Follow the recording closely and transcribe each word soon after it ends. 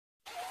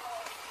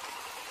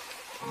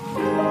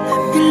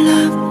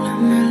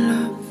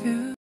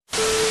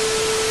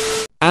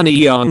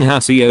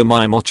Annyeonghaseyo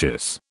my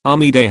mochis.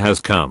 Army day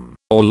has come.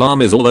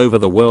 Alarm is all over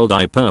the world.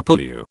 I purple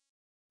you.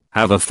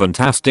 Have a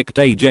fantastic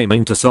day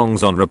jamming to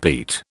songs on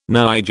repeat.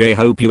 Now I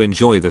hope you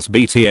enjoy this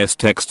BTS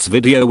Texts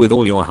video with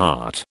all your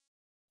heart.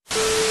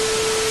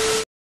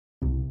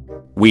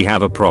 We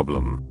have a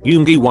problem.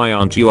 Yoongi, why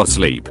aren't you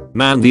asleep?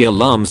 Man, the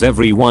alarms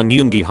everyone.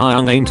 Yoongi,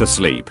 Hyung ain't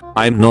asleep.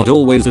 I'm not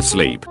always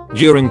asleep.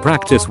 During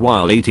practice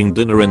while eating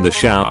dinner in the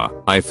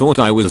shower, I thought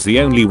I was the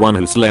only one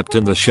who slept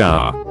in the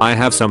shower. I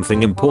have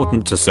something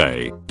important to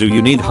say. Do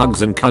you need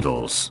hugs and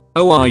cuddles?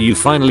 Oh, are you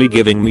finally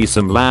giving me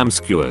some lamb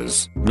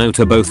skewers? No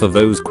to both of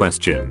those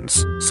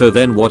questions. So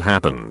then what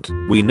happened?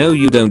 We know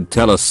you don't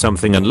tell us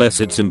something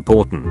unless it's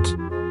important.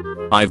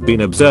 I've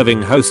been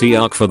observing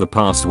wheaThEr for the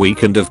past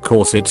week, and of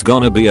course it's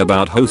gonna be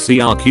about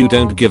wheaThEr. You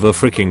don't give a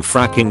freaking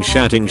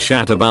fracking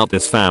shat about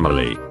this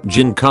family.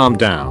 Jin, calm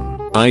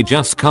down. I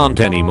just can't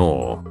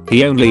anymore.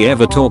 He only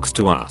ever talks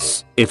to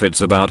us if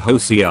it's about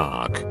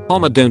wheaThEr.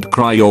 Oma, don't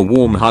cry, your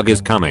warm hug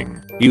is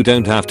coming. You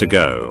don't have to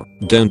go.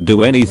 Don't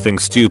do anything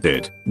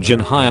stupid. Jin,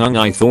 Hyung,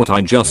 I thought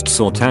I just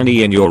saw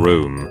ThE in your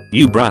room.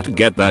 You brat,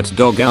 get that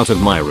dog out of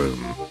my room.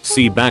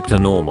 See, back to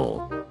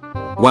normal.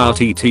 Wow,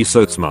 TT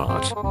so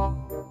smart.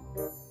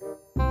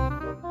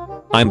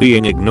 I'm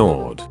being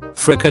ignored.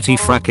 Frickety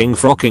fracking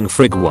frocking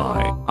frig,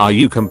 why are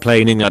you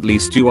complaining? At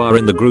least you are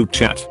in the group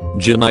chat.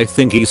 Jin, I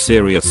think he's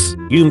serious.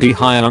 Yoongi,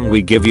 Hyung,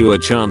 we give you a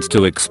chance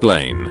to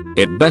explain.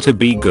 It better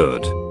be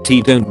good.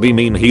 T, don't be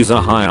mean, he's a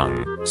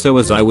Hyung. So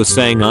as I was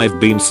saying, I've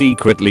been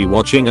secretly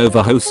watching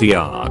over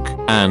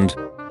wheaThEr and...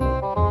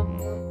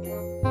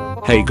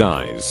 Hey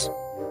guys.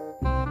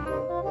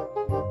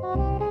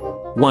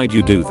 Why'd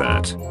you do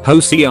that?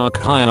 wheaThEr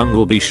Hyung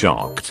will be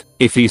shocked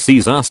if he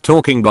sees us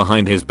talking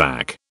behind his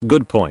back.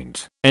 Good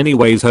point.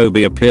 Anyways,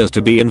 Hobi appears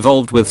to be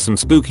involved with some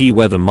spooky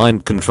weather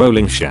mind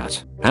controlling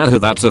shat. Haha,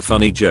 that's a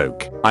funny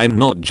joke. I'm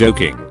not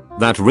joking.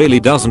 That really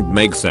doesn't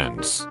make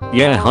sense.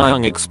 Yeah,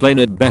 Hyung, explain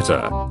it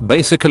better.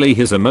 Basically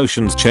his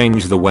emotions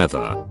change the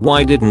weather.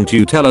 Why didn't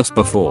you tell us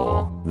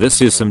before?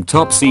 This is some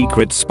top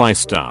secret spy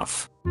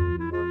stuff.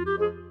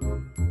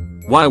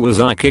 Why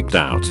was I kicked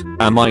out?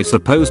 Am I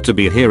supposed to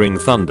be hearing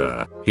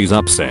thunder? He's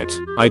upset.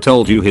 I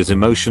told you his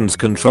emotions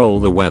control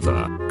the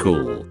weather.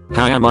 Cool.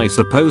 How am I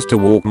supposed to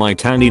walk my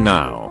ThE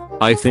now?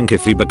 I think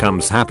if he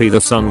becomes happy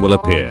the sun will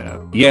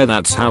appear. Yeah,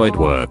 that's how it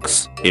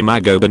works.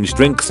 Imago binge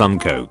drink some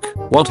coke.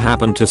 What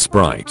happened to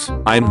Sprite?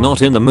 I'm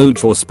not in the mood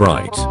for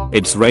Sprite.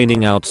 It's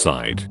raining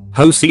outside.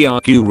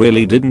 wheaThEr, you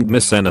really didn't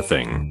miss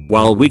anything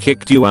while we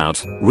kicked you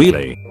out,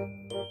 really?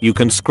 You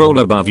can scroll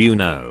above, you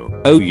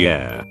know. Oh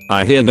yeah,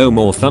 I hear no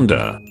more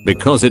thunder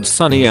because it's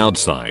sunny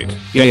outside.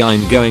 Yay,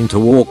 I'm going to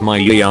walk my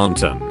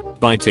Yeonton.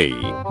 Bye T.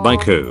 Bye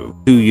Koo.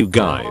 Who you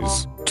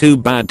guys? Too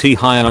bad ThE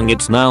Hyung,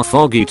 it's now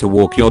foggy to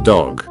walk your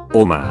dog.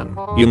 Oh man.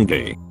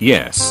 Yoongi.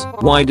 Yes.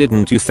 Why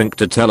didn't you think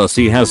to tell us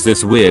he has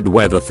this weird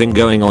weather thing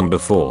going on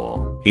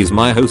before? He's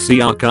my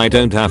wheaThEr, I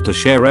don't have to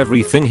share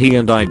everything he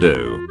and I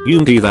do.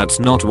 Yoongi, that's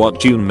not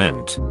what June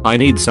meant. I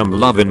need some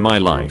love in my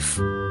life.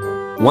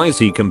 Why is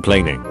he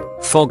complaining?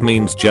 Fog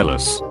means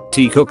jealous.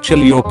 T, cook,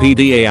 chill your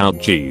PDA out,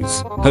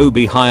 jeez.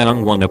 Hobi,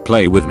 Hyung, wanna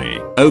play with me?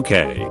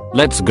 Okay,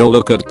 let's go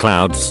look at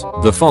clouds.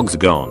 The fog's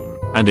gone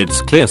and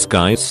it's clear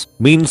skies.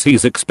 Means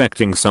he's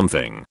expecting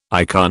something.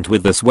 I can't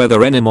with this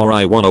weather anymore.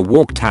 I wanna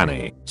walk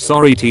ThE.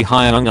 Sorry ThE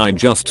Hyung, I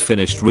just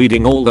finished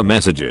reading all the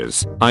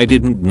messages. I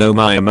didn't know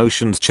my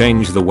emotions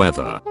change the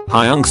weather.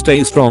 Hyung,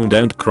 stay strong,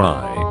 don't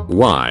cry.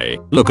 Why?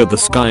 Look at the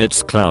sky,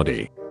 it's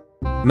cloudy.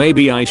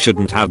 Maybe I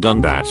shouldn't have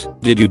done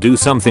that. Did you do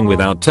something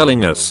without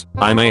telling us?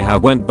 I may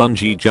have went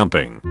bungee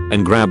jumping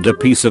and grabbed a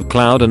piece of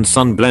cloud and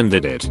sun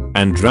blended it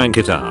and drank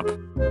it up.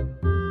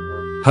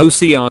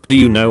 wheaThEr, do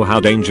you know how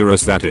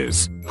dangerous that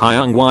is?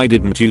 Hyung, why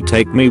didn't you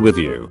take me with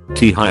you?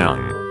 ThE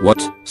Hyung,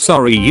 what?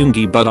 Sorry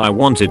Yoongi, but I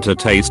wanted to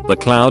taste the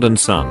cloud and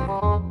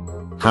sun.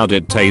 How'd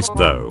it taste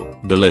though?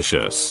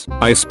 Delicious.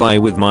 I spy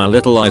with my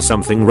little eye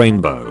something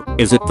rainbow.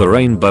 Is it the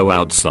rainbow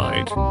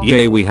outside?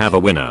 Yay, we have a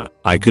winner.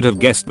 I could have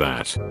guessed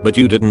that, but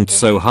you didn't,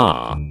 so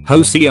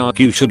wheaThEr,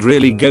 you should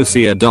really go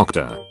see a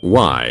doctor.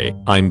 Why?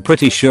 I'm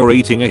pretty sure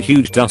eating a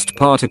huge dust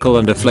particle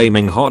and a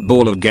flaming hot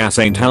ball of gas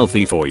ain't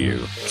healthy for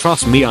you.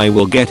 Trust me, I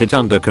will get it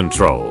under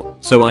control.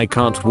 So I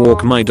can't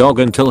walk my dog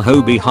until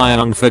Hobi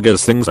Hyung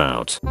figures things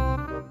out.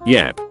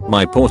 Yep,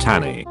 my poor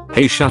ThE.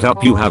 Hey, shut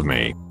up, you have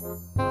me.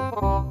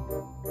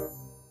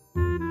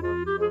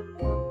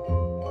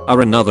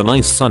 Another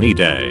nice sunny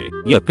day.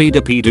 Yippee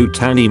doo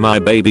ThE, my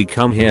baby,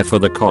 come here for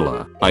the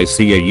collar. I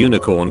see a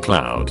unicorn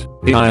cloud.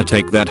 Here,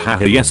 take that,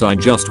 haha. Yes, I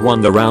just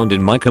won the round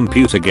in my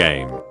computer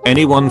game.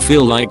 Anyone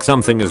feel like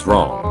something is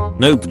wrong?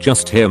 Nope,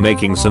 just here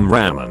making some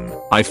ramen.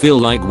 I feel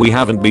like we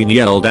haven't been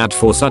yelled at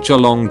for such a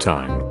long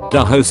time.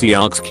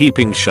 wheaThEr's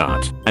keeping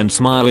shut and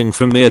smiling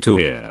from ear to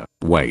ear.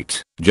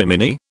 Wait,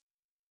 Jiminie?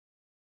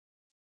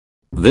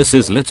 This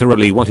is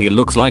literally what he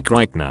looks like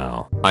right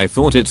now. I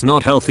thought it's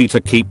not healthy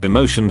to keep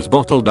emotions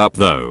bottled up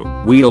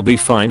though. We'll be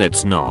fine,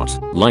 it's not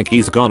like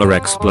he's gonna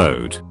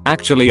explode.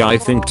 Actually I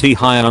think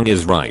ThE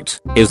is right.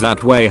 Is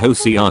that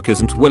WhO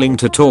isn't willing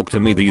to talk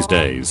to me these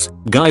days.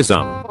 Guys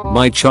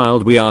my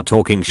child, we are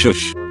talking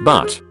shush.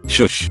 But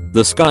shush,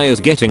 the sky is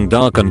getting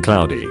dark and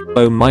cloudy.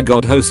 Oh my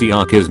god,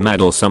 WhO is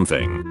mad or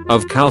something.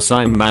 Of course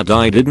I'm mad.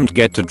 I didn't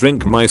get to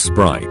drink my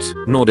Sprite,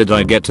 nor did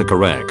I get to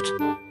correct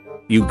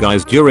you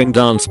guys during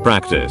dance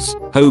practice.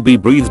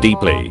 Hobi, breathe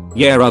deeply.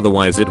 Yeah,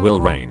 otherwise it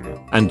will rain.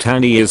 And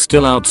ThE is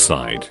still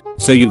outside.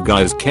 So you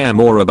guys care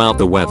more about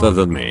the weather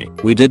than me.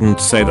 We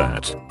didn't say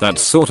that.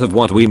 That's sort of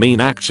what we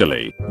mean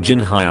actually.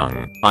 Jin,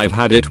 I've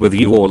had it with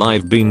you all.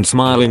 I've been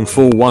smiling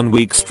for 1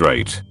 week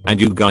straight. And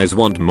you guys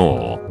want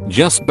more.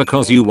 Just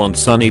because you want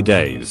sunny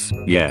days.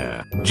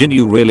 Yeah. Jin,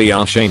 you really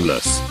are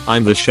shameless.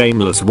 I'm the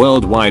shameless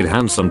worldwide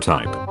handsome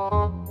type.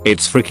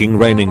 It's freaking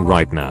raining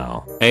right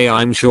now.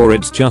 I'm sure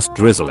it's just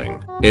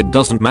drizzling. It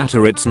doesn't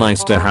matter, it's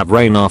nice to have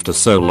rain after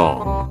so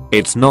long.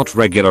 It's not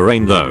regular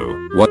rain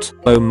though. What?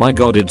 Oh my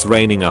god, it's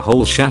raining a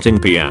whole shatting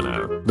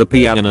piano. The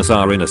pianos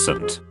are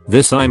innocent.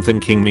 This I'm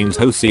thinking means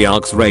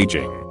WhO's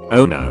raging.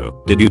 Oh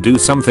no, did you do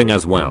something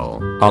as well?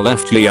 I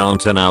left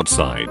Leanton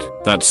outside.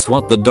 That's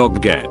what the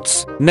dog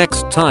gets.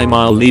 Next time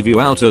I'll leave you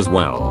out as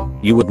well.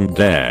 You wouldn't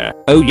dare.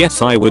 Oh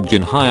yes I would.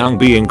 Jin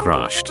being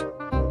crushed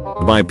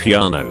by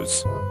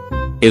pianos.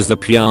 Is the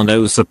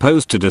piano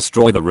supposed to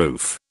destroy the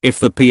roof? If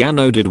the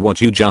piano did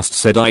what you just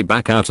said, I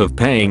back out of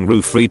paying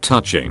roof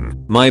retouching.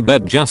 My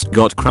bed just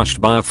got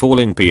crushed by a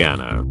falling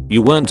piano.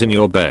 You weren't in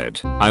your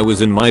bed. I was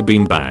in my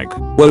beanbag.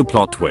 Whoa,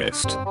 plot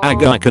twist. I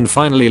can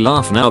finally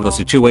laugh now. The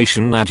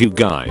situation that you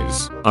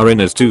guys are in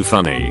is too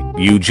funny.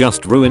 You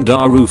just ruined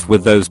our roof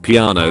with those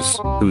pianos.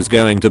 Who's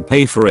going to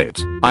pay for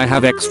it? I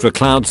have extra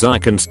clouds, I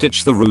can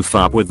stitch the roof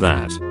up with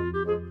that.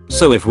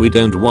 So if we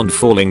don't want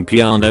falling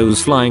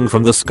pianos flying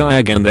from the sky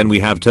again, then we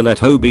have to let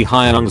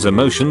Hobi's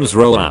emotions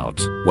roll out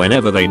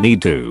whenever they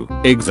need to.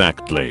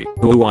 Exactly.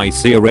 Oh, I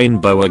see a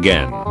rainbow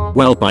again.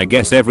 Well, I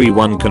guess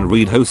everyone can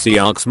read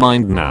WhO's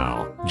mind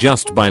now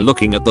just by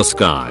looking at the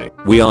sky.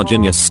 We are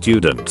genius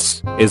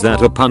students. Is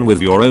that a pun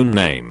with your own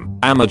name?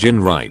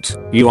 Jin, right?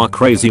 You are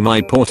crazy.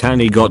 My poor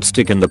ThE got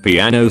stuck in the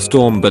piano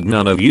storm, but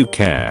none of you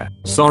care.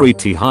 Sorry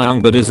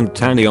ThE, but isn't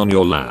ThE on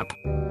your lap?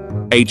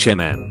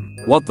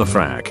 What the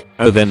frack?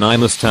 Oh, then I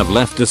must have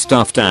left a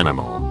stuffed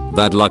animal.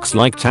 That looks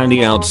like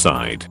ThE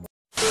outside.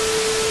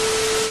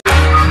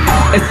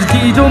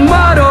 SG 좀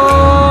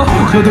말어.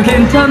 저도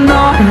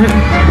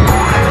괜찮아.